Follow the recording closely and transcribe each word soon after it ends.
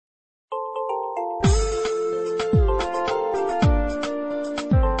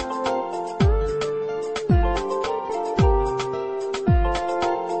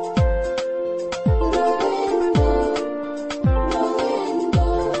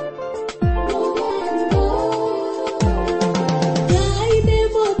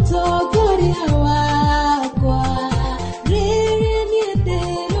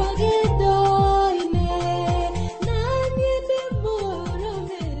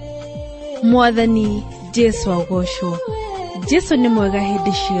Mwathani Jesu agocwo. Jesu ni mwega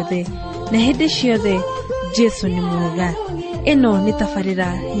hindi ciothe, na hindi ciothe Jesu ni mwega. Ino ni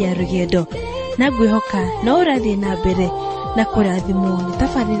tabarira ya rugendo, na ngwihoka no urathie na mbere na kurathimwo ni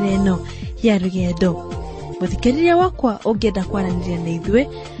tabarira ino ya rugendo. Muthikiriria wakwa ungienda kwaranĩria na ithuĩ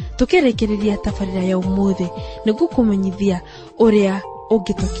tukirekereria tabarira ya umuthi nigukumenyithia uria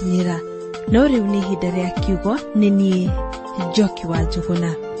ungitukinyira. No riu ni ihinda ria kiugo, ni nie Njoki wa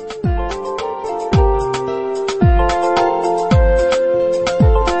Njuguna.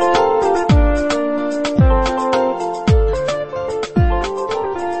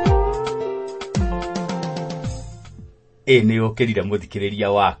 Ni ukirire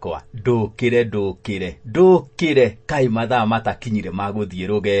muthikiriria wakwa, ndukire kai mathaa matakinyire maguthie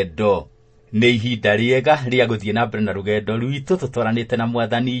rugendo. Ni ihinda riega ria guthie na mbere na rugendo rwitu tutwaranite na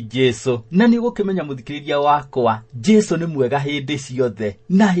Mwathani Jesu, na ni gukimenya muthikiriria wakwa, Jesu ni mwega hindi ciothe,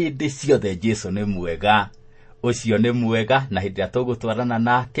 na hindi ciothe Jesu ni mwega. Ucio ni mwega, na hindi atugutwarana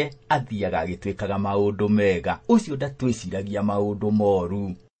nake athiaga agitwikaga maundu mega. Ucio ndatwiciragia maundu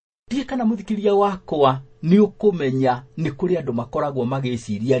moru. Kana muthikiriria wakwa ni ukumenya ni kuri andu makoragwo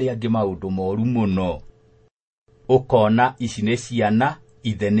magiciria ri angi maundu moru muno. Ukona ici ni ciana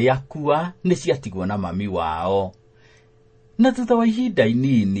ithe ni akua, ni ciatigwo na mami wao, na thutha wa ihinda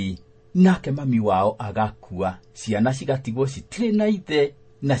inini nake mami wao agakua, ciana cigatigwo citire na ithe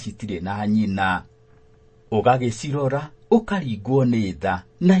na citire na nyina. Ugagicirora ukaringwo ni tha,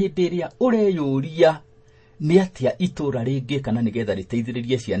 na hindi iria ureyuria ni atia itura ringi kana nigetha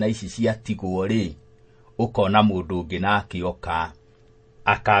riteithiririe ciana ici ciatigwo ri, ukona mundu ungi nake oka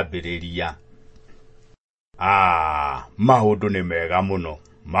akambiriria, maundu ni mega muno,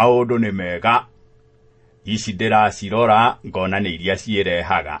 maundu ni mega. Ici ndiracirora ngona ni iria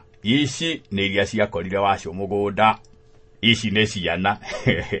cirehaga, ici ni iria ciakorire wacio mugunda. Ici ni ciana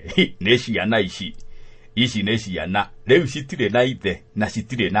ni ciana ici ni ciana riu citire na ithe na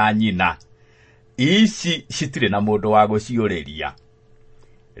citire na nyina. Ici citire na mundu wa guciuriria.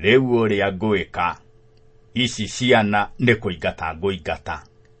 Riu uria ngwika, ici ciana ni kuingata nguingata,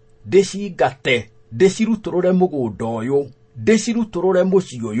 ndicingate, ndiciruturure mugunda uyu, ndiciruturure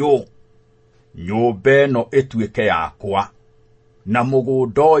muci uyu, nyumba ino ituike yakwa, na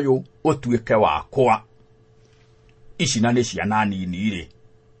mugunda uyu utuike wakwa. Ici na ni ciana nini ri,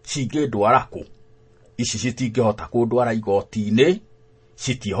 cingindwara ku? Ici citingihota kundwara igoti-ini,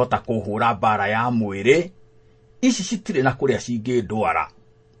 citihota kuhura bara ya mwiri. Ici citire na kuria cingindwara.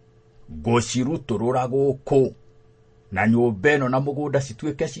 Nguciruturura guku, na nyumba ino na mugunda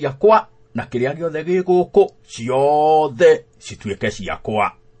cituike ciakwa, na kiria giothe gi guku ciothe cituike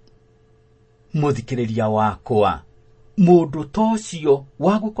ciakwa. Muthikiriria wakwa, mundu tocio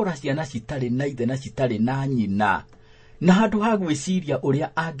wa gukora ciana citari na ithe na citari na nyina, na handu ha gwiciria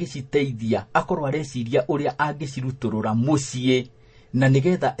uria angiciteithia akorwo areciria uria angiciruturura mucie na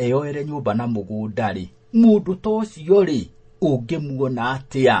nigetha eyoere nyumba na mugunda ri, mundu tocio ri ungimuona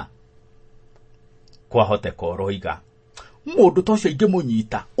atia? Kwahoteka oroiga, mundu tocio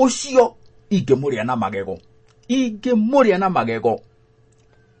ingimunyita, ucio ingimuria na magego.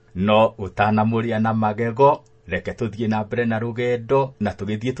 No utanamuria na magego, reke tuthie na mbere na rugendo, na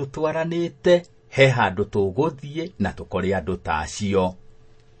tugithie tutwaranite he handu tuguthie na tukore andu tacio.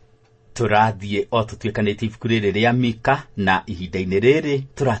 Turathie o tutwikanitie ibuku riri ria Mika, na ihinda-ini riri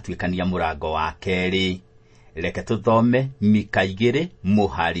turatwikania murango wa keri. Reke tuthome Mika 2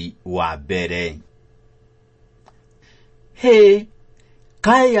 muhari wa mbere.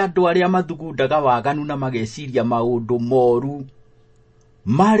 Kae andu aria mathugundaga waganu na mageciria maundu moru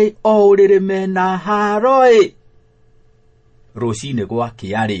mari o uriri mena haroi. Rucini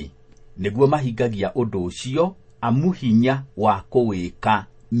gwakia ri niguo mahingagia undu ucio, amu hinya wa kuwika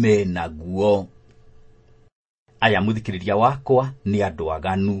menaguo. Aya muthikiriria wakwa ni andu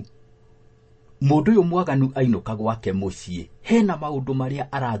aganu. Mundu uyu mwaganu ainuka gwake mucie, hena maundu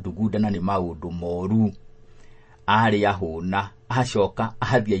maria arathugunda na ni maundu moru. Ari ahuna, acoka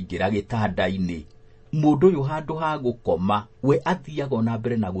ahathia ingira gitanda-ini. Mundu uyu handu ha gukoma, we athiaga na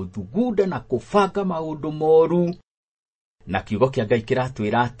mbere na guthugunda na kubanga maundu moru. Na kiugo kia Ngai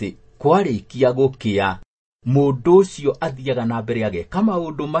kiratwira ati kwarikia gukia, mundu ucio athiaga na mbere ageka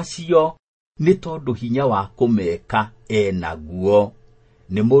maundu macio ni tondu hinya wa kumeka enaguo.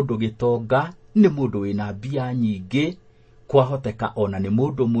 Ni mundu gitonga, ni mundu wina mbia nyingi, kwahoteka ona ni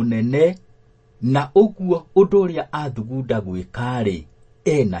mundu munene, na uguo undu uria athugunda gwikari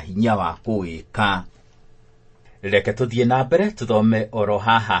ena hinya wa kuwika. Reke tuthie na mbere tuthome oro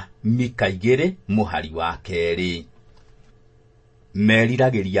haha Mika 2 muhari wa keri.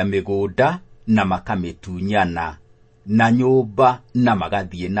 Meriragiria migunda na makamitunyana, na nyumba na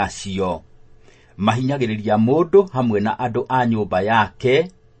magathie nacio, mahinyagĩrĩria mũndũ hamwe na andũ a nyũmba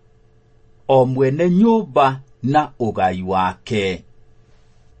yake, o mwene nyũmba na ũgai wake.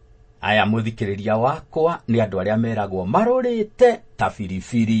 Aya mũthikĩrĩria wakwa nĩ andũ arĩa meragwo marũrĩte ta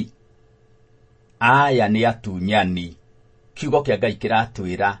biribiri. Aya nĩ atunyani. Kiugo kĩa Ngai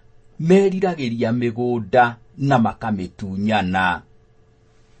kĩratwĩra meriragĩria mĩgũnda na makamĩtunyana.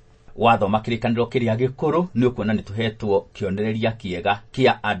 Wathoma kĩrĩkanĩro kĩrĩa gĩkũrũ nĩ ũkuona nĩ tũhetwo kĩonereria kĩega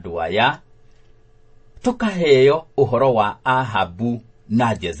kĩa andũ aya. Tũkaheo ũhoro wa Ahabu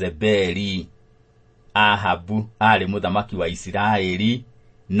na Jezebeli. Ahabu arĩ mũthamaki wa Isiraeli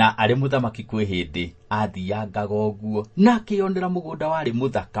na arĩ mũthamaki kwĩ hĩndĩ athiangaga ũguo na akĩonera mũgũnda warĩ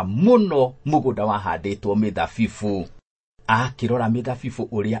mũthaka mũno, mũgũnda wahandĩtwo mĩthabibũ. Akĩrora mĩthabibũ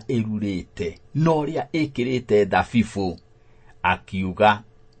ũrĩa ĩrurĩte na ũrĩa ĩkĩrĩte thabibũ, akiuga,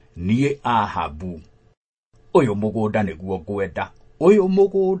 niĩ Ahabu, ũyũ mũgũnda nĩguo ngwenda, ũyũ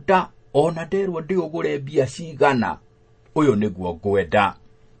mũgũnda ona nderwo ndĩũgũre mbia cigana, ũyũ nĩguo ngwenda.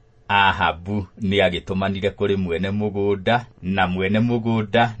 Ahabu nĩ agĩtũmanire kũrĩ mwene mũgũnda, na mwene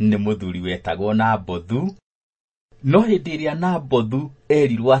mũgũnda nĩ mũthuri wetagwo Nabothu. No hĩndĩ ĩrĩa Nabothu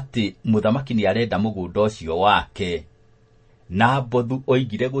erirwo atĩ mũthamaki nĩ arenda mũgũnda ũcio wake, Nabothu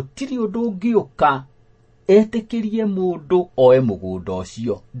oigire gũtirĩ ũndũ ũngĩũka etĩkĩrie mũndũ oe mũgũnda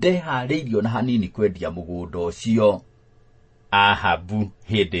ũcio, ndeharĩirio na hanini kwendia mũgũnda ũcio. Ahabu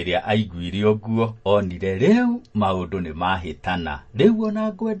hĩndĩ ĩrĩa aiguire ũguo onire rĩu maũndũ nĩ mahĩtana, rĩu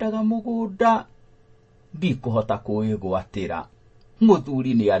ona ngwendaga mũgũnda ndikũhota kũwĩgwatĩra.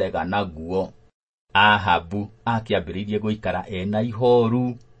 Mũthuri nĩ arega naguo. Ahabu akĩambĩrĩirie gũikara ena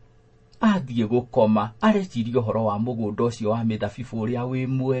ihoru, athiĩ gũkoma areciria ũhoro wa mũgũnda ũcio wa mĩthabibũ ũrĩa wĩ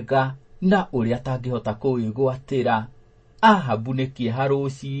mwega na ũrĩa atangĩhota kũwĩgwatĩra. Ahabu nĩ kĩeha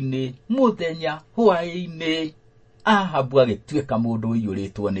rũcinĩ, mũthenya, hwaĩ-inĩ. Ahabu agĩtuĩka mũndũ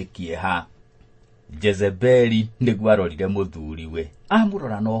ũiyũrĩtwo nĩ kĩeha. Jezebeli nĩguo arorire mũthuriwe,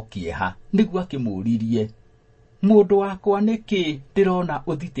 amũrora no kĩeha, nĩguo akĩmũririe, mũndũ wakwa nĩkĩ ndĩrona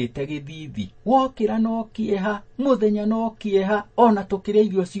ũthitĩte gĩthithi, wokĩra no kĩeha, mũthenya no kĩeha, ona tũkĩrĩa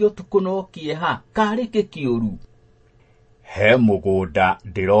irio cia ũtukũ no kĩeha, karĩ kĩũru. He mũgũnda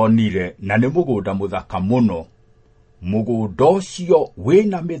ndĩronire na nĩ mũgũnda mũthaka mũno. Mũgũnda ũcio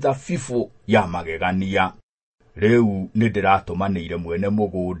wĩna mĩthabibũ ya magegania. Rĩu nĩ ndĩratũmanĩire mwene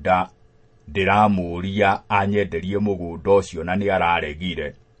mũgũnda, ndĩramũria anyenderie mũgũnda ũcio na nĩ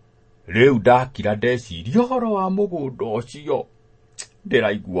araregire. Rĩu ndakira ndeciria ũhoro wa mũgũnda ũcio,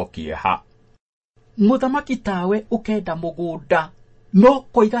 ndĩraigua kĩeha. Mũthamaki tawe ũkenda mũgũnda, no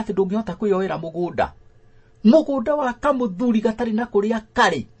koiga atĩ ndũngĩhota kwĩyoera mũgũnda. Mũgũnda wa kamũthuri gatarĩ na kũrĩa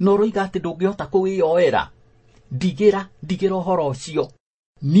karĩ, no roiga atĩ ndũngĩhota kũwĩyoera. Ndigĩra ũhoro ũcio.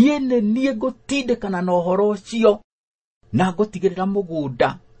 Niĩ ngũtindĩkana na ũhoro ũcio, na ngũtigĩrĩra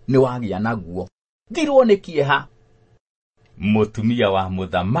mũgũnda nĩ wagĩa naguo. Thirwo nĩ kĩeha. Mũtumia wa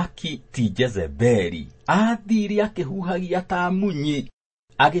mũthamaki ti Jezebeli athire akĩhuhagia ta munyi,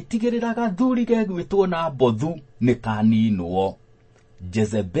 agĩtigĩrĩra gathuri gegwĩtwo Nabothu nĩ kaninwo.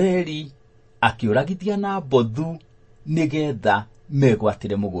 Jezebeli akĩũragithia Nabothu nĩgetha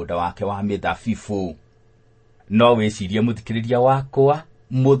megwatĩre mũgũnda wake wa mĩthabibũ. No wĩcirie mũthikĩrĩria wakwa,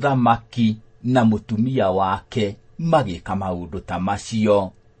 mũthamaki na mũtumia wake magĩka maũndũ ta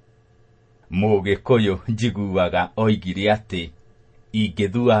macio. Mũgĩkũyũ njiguaga oigire atĩ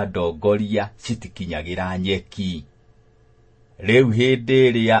ingĩthua ndongoria citikinyagĩra nyeki. Rĩu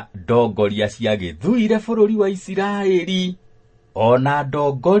hĩndĩ ĩrĩa ndongoria ciagĩthuire bũrũri wa Isiraeli, ona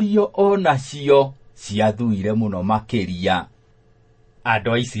ndongorio onacio ciathuire mũno makĩria.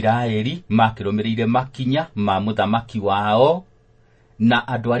 Andũ a Isiraeli makĩrũmĩrĩire makinya ma mũthamaki wao, na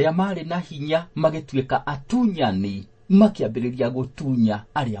andũ arĩa marĩ na hinya magĩtuĩka atunyani, makĩambĩrĩria gũtunya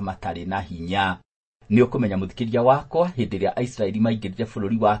arĩa matarĩ na hinya. Nĩ ũkũmenya mũthikĩria wakwa, hĩndĩ ĩrĩa Aisiraeli maingĩrire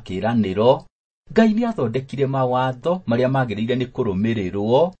bũrũri wa kĩĩranĩro, Ngai nĩ athondekire mawatho marĩa magĩrĩire nĩ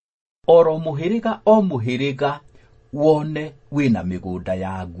kũrũmĩrĩrwo, oro mũhĩrĩga wone wĩna mĩgũnda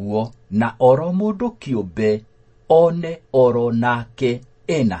yaguo, na oro mũndũ kĩũmbe one oro nake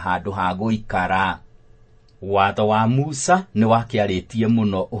ena handũ ha gũikara. Watho wa Musa nĩ wakĩarĩtie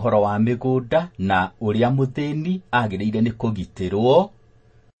mũno ũhoro wa mĩgũnda na ũrĩa mũthĩni agĩrĩire nĩ kũgitĩrwo,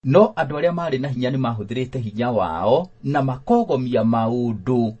 no andũ arĩa marĩ na hinya nĩ mahũthĩrĩte hinya wao na makogomia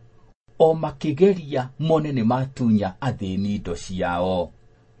maũndũ, o makĩgeria mone nĩ matunya athĩni indo ciao.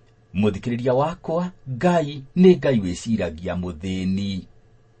 Mũthikĩrĩria wakwa, Ngai nĩ Ngai wĩciragia mũthĩni.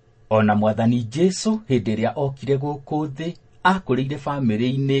 Ona Mwathani Jesũ hĩndĩ ĩrĩa okire gũkũ thĩ akũrĩire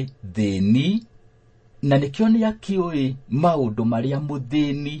bamĩrĩ-inĩ thĩni, na nĩkĩo nĩ akĩũĩ maũndũ marĩa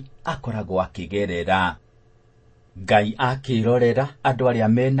mũthĩni akoragwo akĩgerera. Ngai akirorera andu aria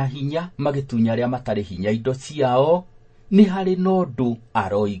mena hinya magitunya aria matari hinya indo ciao, ni hari nondu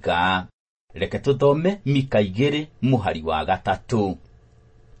aroiga. Reke tuthome Mika 2 muhari wa 3.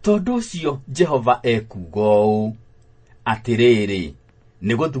 Tondu ucio Jehova ekuga ũũ atiriri,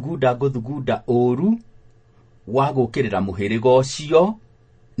 ni guthugunda ũru wa gũkĩrĩra mũhĩrĩga ũcio,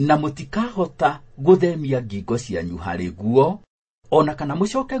 na mũtikahota gũthemia ngingo cianyu harĩ guo, ona kana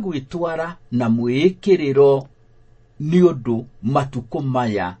mũcoke gwĩtwara na mwĩkĩrĩro, nĩ ũndũ matukũ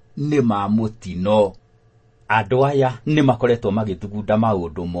maya nĩ ma mũtino. Andũ aya nĩ makoretwo magĩthugunda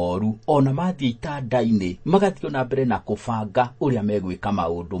maũndũ moru, ona mathiĩ itanda-inĩ magathiĩ na mbere na kũbanga ũrĩa megwĩka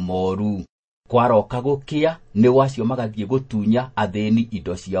maũndũ moru. Kwaroka gũkĩa nĩ wacio magathiĩ gũtunya athĩni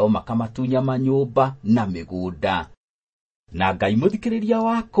indo ciao, makamatunya manyũmba na mĩgũnda. Na Ngai mũthikĩrĩria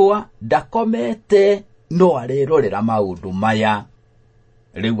wakwa ndakomete, no arerorera maũndũ maya.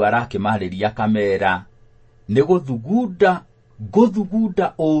 Rĩu arakĩmarĩria kamera, nĩ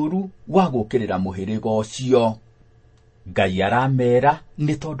guthugunda ũru wa gũkĩrĩra mũhĩrĩga ũcio. Ngai aramera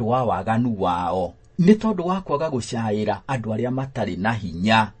nĩ tondũ wa waganu wao, nĩ tondũ wa kwaga gũcaĩra andũ arĩa matarĩ na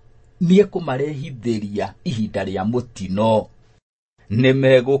hinya, nĩ ekũmarehithĩria ihinda rĩa mũtino. Nĩ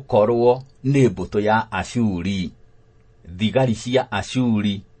megũkorwo nĩ mbũtũ ya Ashuri. Thigari cia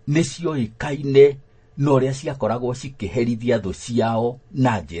Ashuri nĩ cioĩkaine na ũrĩa ciakoragwo cikĩherithia thũ ciao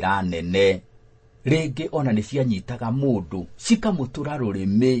na njĩra nene. Rĩngĩ ona nĩ cianyitaga mũndũ cikamũtũra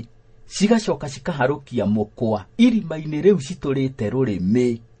rũrĩmĩ, cigacoka cikaharũkia mũkwa irima-inĩ rĩu citũrĩte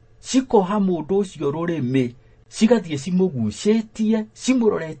rũrĩmĩ, cikoha mũndũ ũcio rũrĩmĩ, cigathiĩ cimũgucĩtie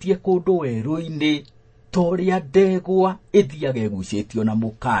cimũroretie kũndũ werũ-inĩ, ta ũrĩa ndegwa ĩthiaga ĩgucĩtio na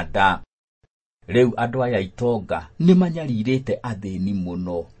mũkanda. Rĩu andũ aya itonga nĩ manyarirĩte athĩni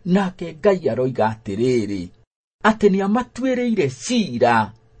mũno, nake Ngai aroiga atĩrĩrĩ, atĩ nĩ amatuĩrĩire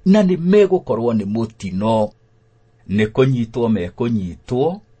cira na nĩ megũkorwo nĩ mũtino. Nĩ kũnyitwo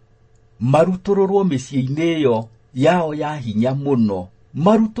mekũnyitwo, marutũrũrwo mĩciĩ-inĩ ĩyo yao ya hinya mũno,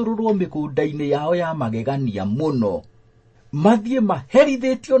 marutũrũrwo mĩgũnda-inĩ yao ya magegania mũno, mathiĩ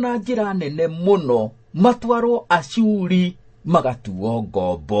maherithĩtio na njĩra nene mũno, matwarwo Ashuri magatuo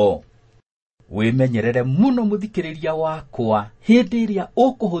ngombo. Wĩmenyerere mũno mũthikĩrĩria wakwa hĩndĩ ĩrĩa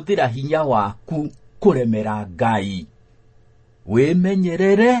ũkũhũthĩra hinya waku kũremera Ngai.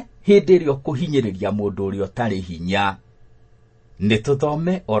 Wĩmenyerere hĩndĩ ĩrĩa ũkũhinyĩrĩria mũndũ ũrĩa ũtarĩ hinya. Nĩ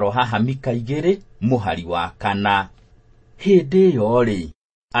tũthome oro haha Mika 2 muhari wa 4. Hĩndĩ ĩyo rĩ,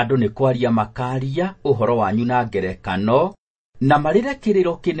 andũ nĩ kwaria makaria ũhoro wanyu na ngerekano, na marĩre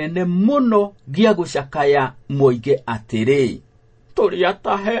kĩrĩro kĩnene mũno gĩa gũcakaya moige atĩrĩ, tũrĩ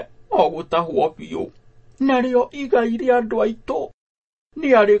atahe o gũtahwo biũ, narĩo igai rĩa andũ aitũ nĩ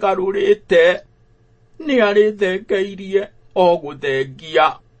arĩgarũrĩte, nĩ arĩthengeirie o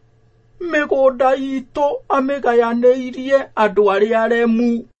gũthengia. Mĩgũnda itũ amĩgayanĩirie andũ arĩa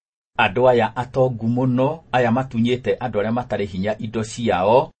aremu. Andũ aya atongu mũno, aya matunyĩte andũ arĩa matarĩ hinya indo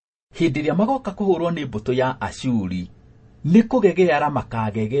ciao, hĩndĩ ĩrĩa magoka kũhũrwo nĩ mbũtũ ya Ashuri, nĩ kũgegeara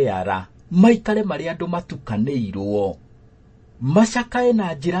makagegeara, maikare marĩ andũ matukanĩirwo, macakae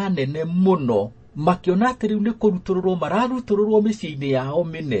na njĩra nene mũno, makĩona atĩ rĩu nĩ kũrutũrũrwo mararutũrũrwo mĩciĩ-inĩ yao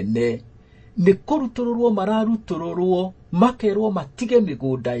mĩnene, nĩ kũrutũrũrwo mararutũrũrwo, makerwo matige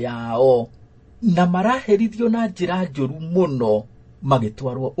mĩgũnda yao, na maraherithio na njĩra njũru mũno,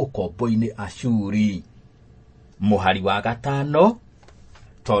 magĩtwarwo ũkombo-inĩ Ashuri. Mũhari wa 5.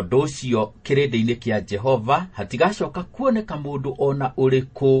 Tondũ ũcio kĩrĩndĩ-inĩ kĩa Jehova hatigacoka kuoneka mũndũ ona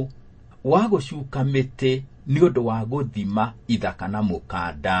ũrĩkũ wa gũcuka mĩtĩ nĩ ũndũ wa gũthima ithaka na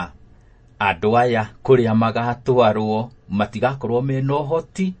mũkanda. Andũ aya kũrĩa magatwarwo matigakorwo mena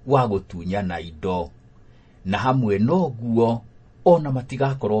ũhoti wa gũtunya na indo, na hamwe noguo ona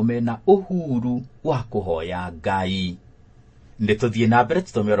matigakorwo mena ũhuru wa kũhoya Ngai. Nĩ tũthiĩ na mbere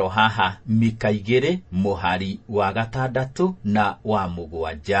tũtomero haha Mika 2 muhari wa 6 na wa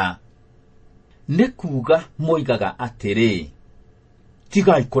 7. Nĩ kuuga moigaga atĩrĩ,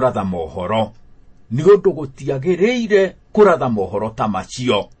 tigai kũratha mohoro, nĩ ũndũ gũtiagĩrĩire kũratha mohoro ta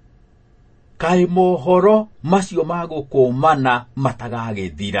macio. Kaĩ mohoro macio magũkũmana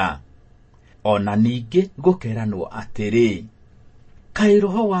matagagĩthira. Ona ningĩ gũkeranwo atĩrĩ, kaĩ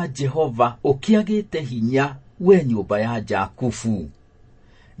roho wa Jehova ũkĩagĩte hinya we nyũmba ya Jakubu.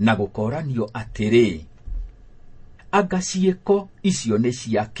 Na gũkoranio atĩrĩ, anga ciĩko icio nĩ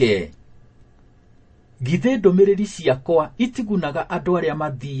ciake. Githĩ ndũmĩrĩri ciakwa itigunaga andũ arĩa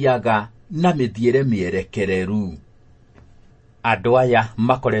mathiaga na mĩthiĩre mĩerekereru. Andũ aya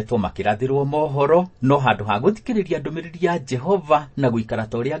makoretwo makĩrathĩrwo mohoro, no handũ ha gũthikĩrĩria ndũmĩrĩri ya Jehova na gũikara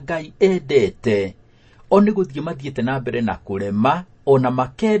ta ũrĩa Ngai endete, o nĩ gũthiĩ mathiĩte na mbere na kũrema, ona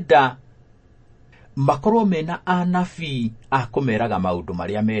makenda makorwo mena anabii a kũmeraga maũndũ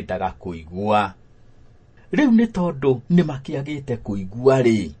marĩa mendaga kũigua. Rĩu nĩ tondũ nĩ makĩagĩte kũigua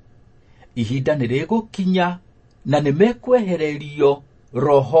rĩ, ihinda nĩ rĩgũkinya na nĩ mekwehererio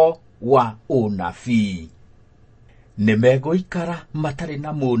roho wa ũnabii. Nĩ megũikara matarĩ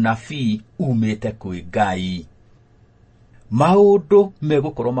na mũnabii umĩte kwĩ Ngai. Maũndũ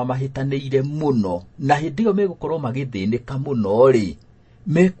megũkorwo mamahĩtanĩire mũno, na hĩndĩ ĩyo megũkorwo magĩthĩnĩka mũno rĩ,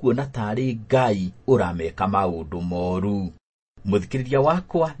 mekuona tarĩ Ngai ũrameka maũndũ moru. Mũthikĩrĩria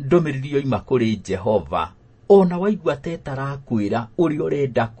wakwa, ndũmĩrĩri yoima kũrĩ Jehova, ona waigua ta ĩtarakwĩra ũrĩa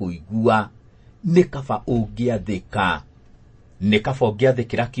ũrenda kũigua, nĩ kaba ũngĩathĩka. Nĩ kaba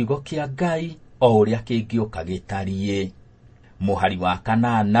ũngĩathĩkĩra kiugo kĩa Ngai o ũrĩa kĩngĩũka gĩtariĩ. Mũhari wa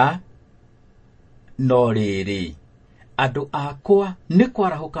 8. No rĩrĩ, andũ akwa nĩ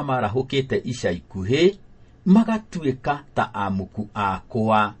kwarahũka marahũkĩte ica ikuhĩ, magatuĩka ta amuku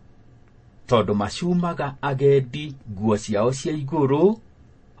akwa, tondũ macumaga agendi nguo ciao cia igũrũ,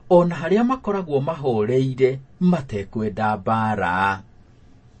 ona harĩa makoragwo mahoreire matekwenda mbara.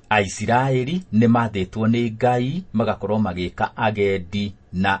 Aisiraeli nĩ mathĩtwo nĩ Ngai magakorwo magĩka agendi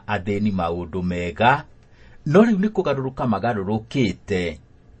na athĩni maũndũ mega, no rĩu nĩ kũgarũrũka magarũrũkĩte,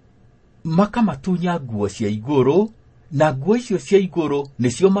 makamatunya nguo cia igũrũ, na nguo icio cia igũrũ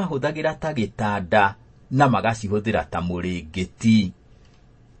nĩcio mahũthagĩra ta gĩtanda na magacihũthĩra ta mũrĩngĩti.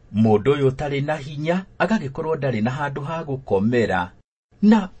 Mũndũ ũyũ ũtarĩ na hinya agagĩkorwo ndarĩ na handũ ha gũkomera,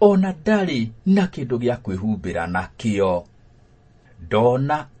 na ona ndarĩ na kĩndũ gĩa kwĩhumbĩra nakĩo.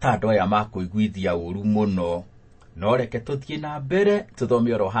 Ndona ta andũ aya makũiguithia ũru mũno, no reke tũthiĩ na mbere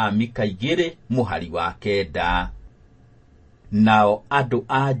tũthome oro haha Mika 2 mũhari wa 9. Nao andũ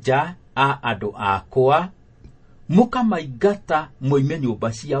anja a andũ akwa mũkamaingata moime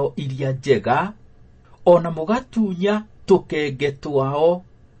nyũmba ciao iria njega, ona mũgatunya tũkenge twao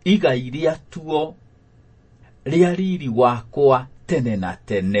igai rĩa tuo rĩa riri wakwa tene na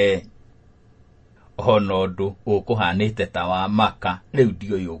tene. Ona ũndũ ũkũhanĩte ta wa Maka, rĩu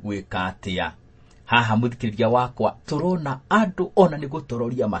ndiũĩ ũgwĩka atĩa. Haha mũthikĩrĩria wakwa, tũrona andũ ona nĩ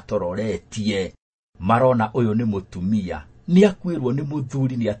gũtororia matororetie. Marona ũyũ nĩ mũtumia, nĩ akuĩrwo nĩ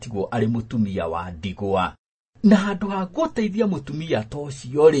mũthuri, nĩ atigwo arĩ mũtumia wa ndigwa. Na handũ ha gũteithia mũtumia ta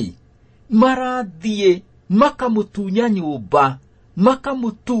ũcio rĩ, marathiĩ makamũtunya nyũmba,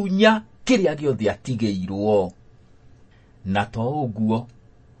 makamũtunya kĩrĩa gĩothe atigĩirwo. Na to ũguo,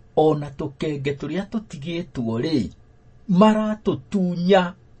 ona tũkenge tũrĩa tũtigĩtwo rĩ,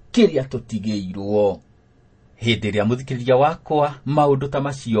 maratũtunya kĩrĩa tũtigĩirwo. Hĩndĩ ĩrĩa mũthikĩrĩria wakwa maũndũ ta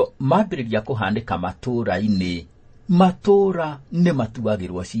macio mambĩrĩria kũhanĩka matũũra-inĩ, matũũra nĩ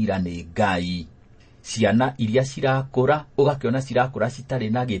matuagĩrwo cira nĩ Ngai. Ciana iria cirakũra, ũgakĩona cirakũra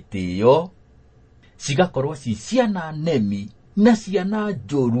citarĩ na gĩtĩo, cigakorwo ci ciana nemi na ciana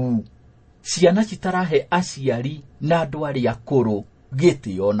njũru, ciana citarahe aciari na andũ arĩa akũrũ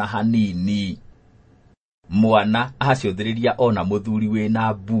gĩtĩo na hanini. Mwana acũthĩrĩria ona mũthuri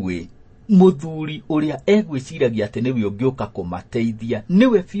wĩna mbuĩ, mũthuri ũrĩa egwĩciragia atĩ nĩwe ũngĩũka kũmateithia,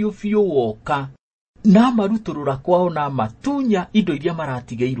 nĩwe biũ biũ woka na marutũrũra kwao na matunya indo iria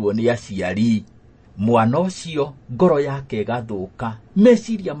maratigĩirwo nĩ aciari. Mwana ũcio ngoro yake ĩgathũka,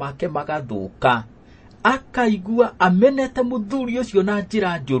 meciria make magathũka, akaigua amenete mũthuri ũcio na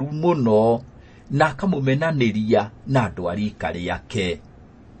njĩra njũru mũno, na akamũmenanĩria na andũ a rika rĩake.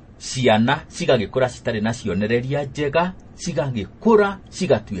 Ciana cigagĩkũra citarĩ na cionereria njega, cigagĩkũra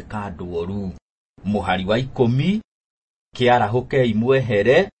cigatuĩka andũ oru. Mũhari wa 10, kĩarahũkei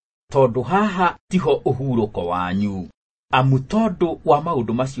mwehere, tondũ haha tiho ũhurũko wanyu. Amu tondũ wa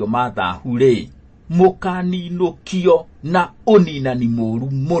maũndũ macio ma thaahu rĩ, mũkaninũkio na ũninani mũru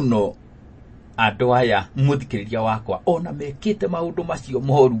mũno. Andũ aya mũthikĩrĩria wakwa, ona mekĩte maũndũ macio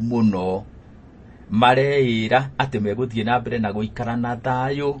moru mũno, mareĩra atĩ megũthiĩ na mbere na gũikara na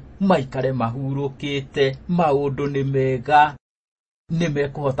thayũ, maikare mahurũkĩte, maũndũ nĩ mega, nĩ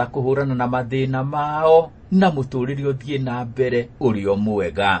mekũhota kũhũrana na mathĩna mao, na mũtũũrĩre ũthiĩ na mbere ũrĩ o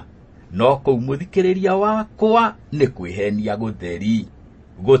mwega. No kũu mũthikĩrĩria wakwa nĩ kwĩhenia gũtheri.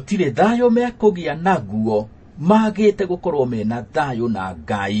 Gũtirĩ thayũ mekũgĩa naguo, magĩte gũkorwo mena thayũ na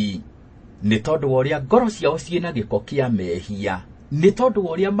Ngai. Nĩ tondũ wa ũrĩa ngoro ciao ciĩna gĩko kĩa mehia, nĩ tondũ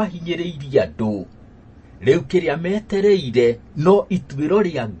wa ũrĩa mahinyĩrĩirie andũ. Rĩu kĩrĩa metereire no ituĩro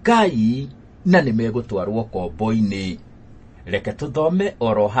rĩa Ngai, na nĩ megũtwarwo kombo-inĩ. Reke tũthome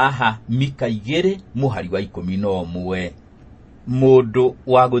oro haha Mika 2 mũhari wa 11. Mũndũ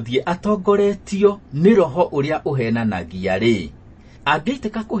wa gũthiĩ atongoretio nĩ roho ũrĩa ũhenanagia rĩ,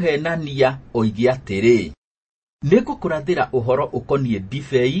 angĩitĩka kũhenania oige atĩrĩ, nĩngũkũrathĩra ũhoro ũkoniĩ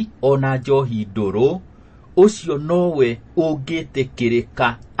ndibei ona njohi ndũrũ, ucio nowe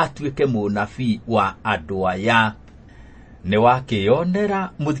ungitikirika atuike munabii wa andu aya. Ni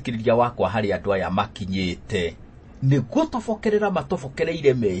wakionera muthikiriria wakwa hari andu aya makinyite ni gutobokerera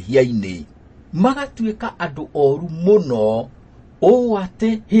matobokereire mehia-ini magatuika andu oru muno o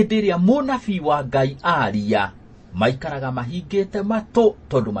ate hindiria munabii wa Ngai aria maikaraga mahingite mato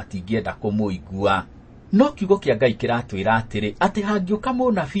tondu matingienda kumuigua. No kiugo kia Ngai kiratwira atiri ati hangiuka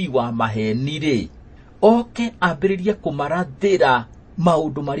munabii wa maheni ri oke ambiririe kumarathira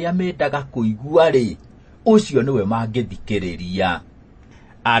maundu maria mendaga kuigua ri ucio niwe mangithikiriria.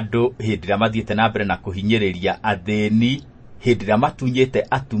 Andu hindira mathiete na mbere na kuhinyiriria athini, hindira matunyite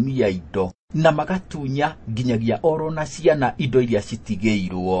atumia indo na magatunya nginyagia oro na ciana indo iria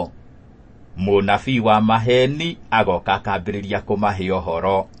citigeirwo, munabii wa maheni agoka akambiriria kumahe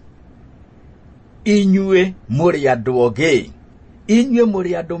ohoro. Inyue muri andu ogi, inyue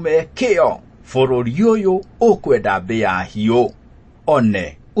muri andu mekio, bururi uyu ukwenda mbia hiu.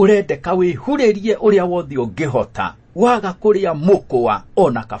 One urendeka wihuririe uria wothe ungihota, waga kuria mukwa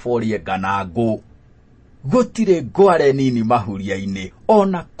ona kaborie nganangu. Gutire ngware nini mahuria-ini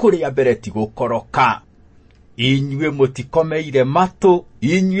ona kuria mbere ti gukoroka. Inyue mutikomeire matu,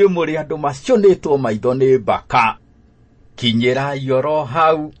 inyue muri andu macionetwo maitho ni mbaka. Kinyira yoro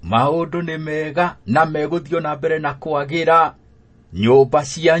hau, maundu ni mega na meguthio na mbere na kwagira. Nyumba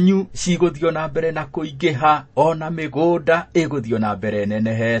cianyu ciguthio na mbere na kuingiha, ona migunda iguthio na mbere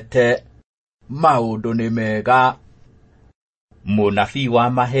nenehete. Maundu ni mega. Munabii wa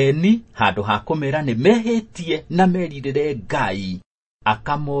maheni handu ha kumira ni mehetie na meririre Ngai,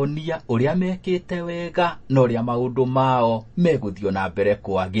 akamonia uria mekite wega na uria maundu mao meguthio na mbere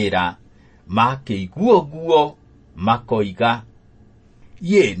kwagira. Makiguo guo makoiga,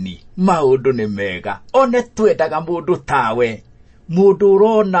 yeni maundu ni mega, one twendaga mundu tawe, mundu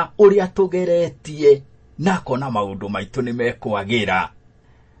urona uria tugeretie na kona maundu maitu ni mekwagira.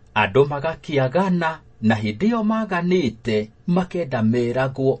 Andu magakiagana na hindi yo maganite makenda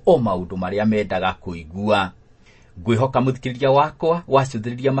meragwo o maundu maria mendaga kuigua. Ngwihoka muthikiriria wakwa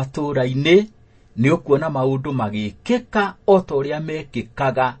wacuthiriria matura-ini ni ukuona maundu magikika o ta uria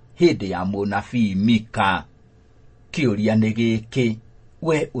mekikaga hindi ya munabii Mika. Kiuria ni giki,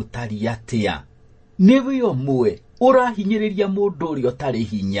 we utari atia? Niwe omwe urahinyiriria mundu uria utari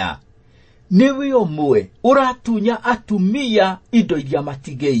hinya? Niwe omwe uratunya atumia indo iria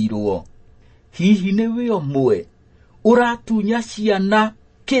matigeirwo? Hihi niwe omwe uratunya ciana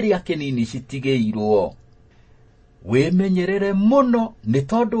kiria kinini citigeirwo? Wimenyerere muno, ni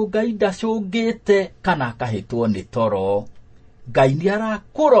tondu Ngai ndacungite kana akahitwo ni toro. Ngai ni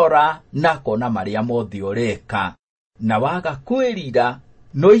arakurora na kona maria mothe ureka, na waga kwirira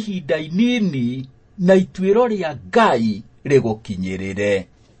no ihinda inini na ituiro ria Ngai rigukinyirire.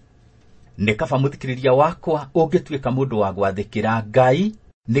 Ni kaba muthikiriria wakwa ungituika mundu wa gwathikira Ngai,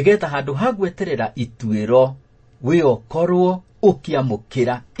 nigetha handu hagweterera ituiro we okorwo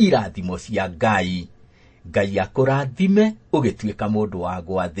ukiamukira irathimo cia Ngai. Ngai akurathime ugituika mundu wa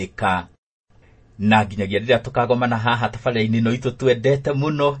gwathika. Na nginyagia riria tukagomana haha tabarĩra-inĩ no itu twendete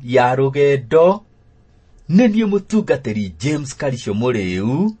muno ya rugendo, ni niĩ mutungatĩri James Karicio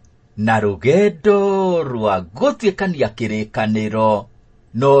Mũrĩu, na rugendo rwa gũtuĩkania kĩrĩkanĩro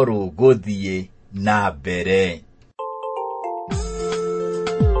no rũgũthiĩ na mbere.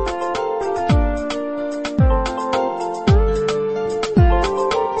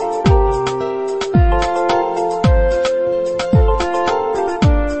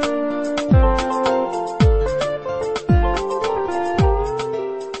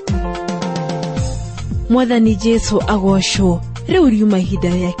 Mwathani Jesu agocwo. Riu riuma ihinda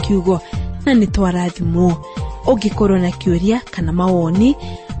ya kiugo na nitwarathimwo. Ungikorwo na kiuria kana mawoni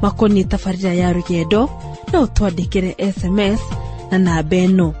makoni tabarĩra ya rugendo, no twandikire SMS na namba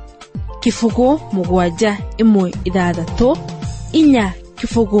ĩno: 0716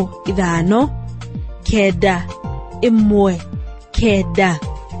 415 919.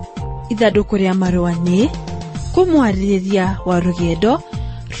 Ithanduku ria marũa nĩ kumwarĩrĩria wa rugendo,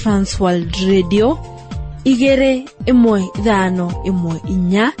 Transworld Radio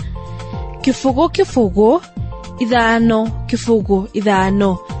 21514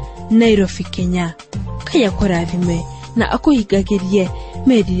 505 Nairobi, Kenya. Kaya kurathime na akuhingagirie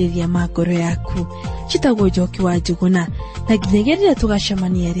merirĩria ma ngoro yaku. Chitagwo Njoki wa Njuguna, na nginyagia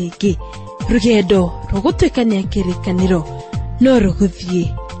tugacemania ringi, rugendo rũgũtuĩkania kĩrĩkanĩro no rũgũthiĩ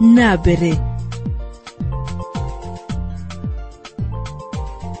na mbere.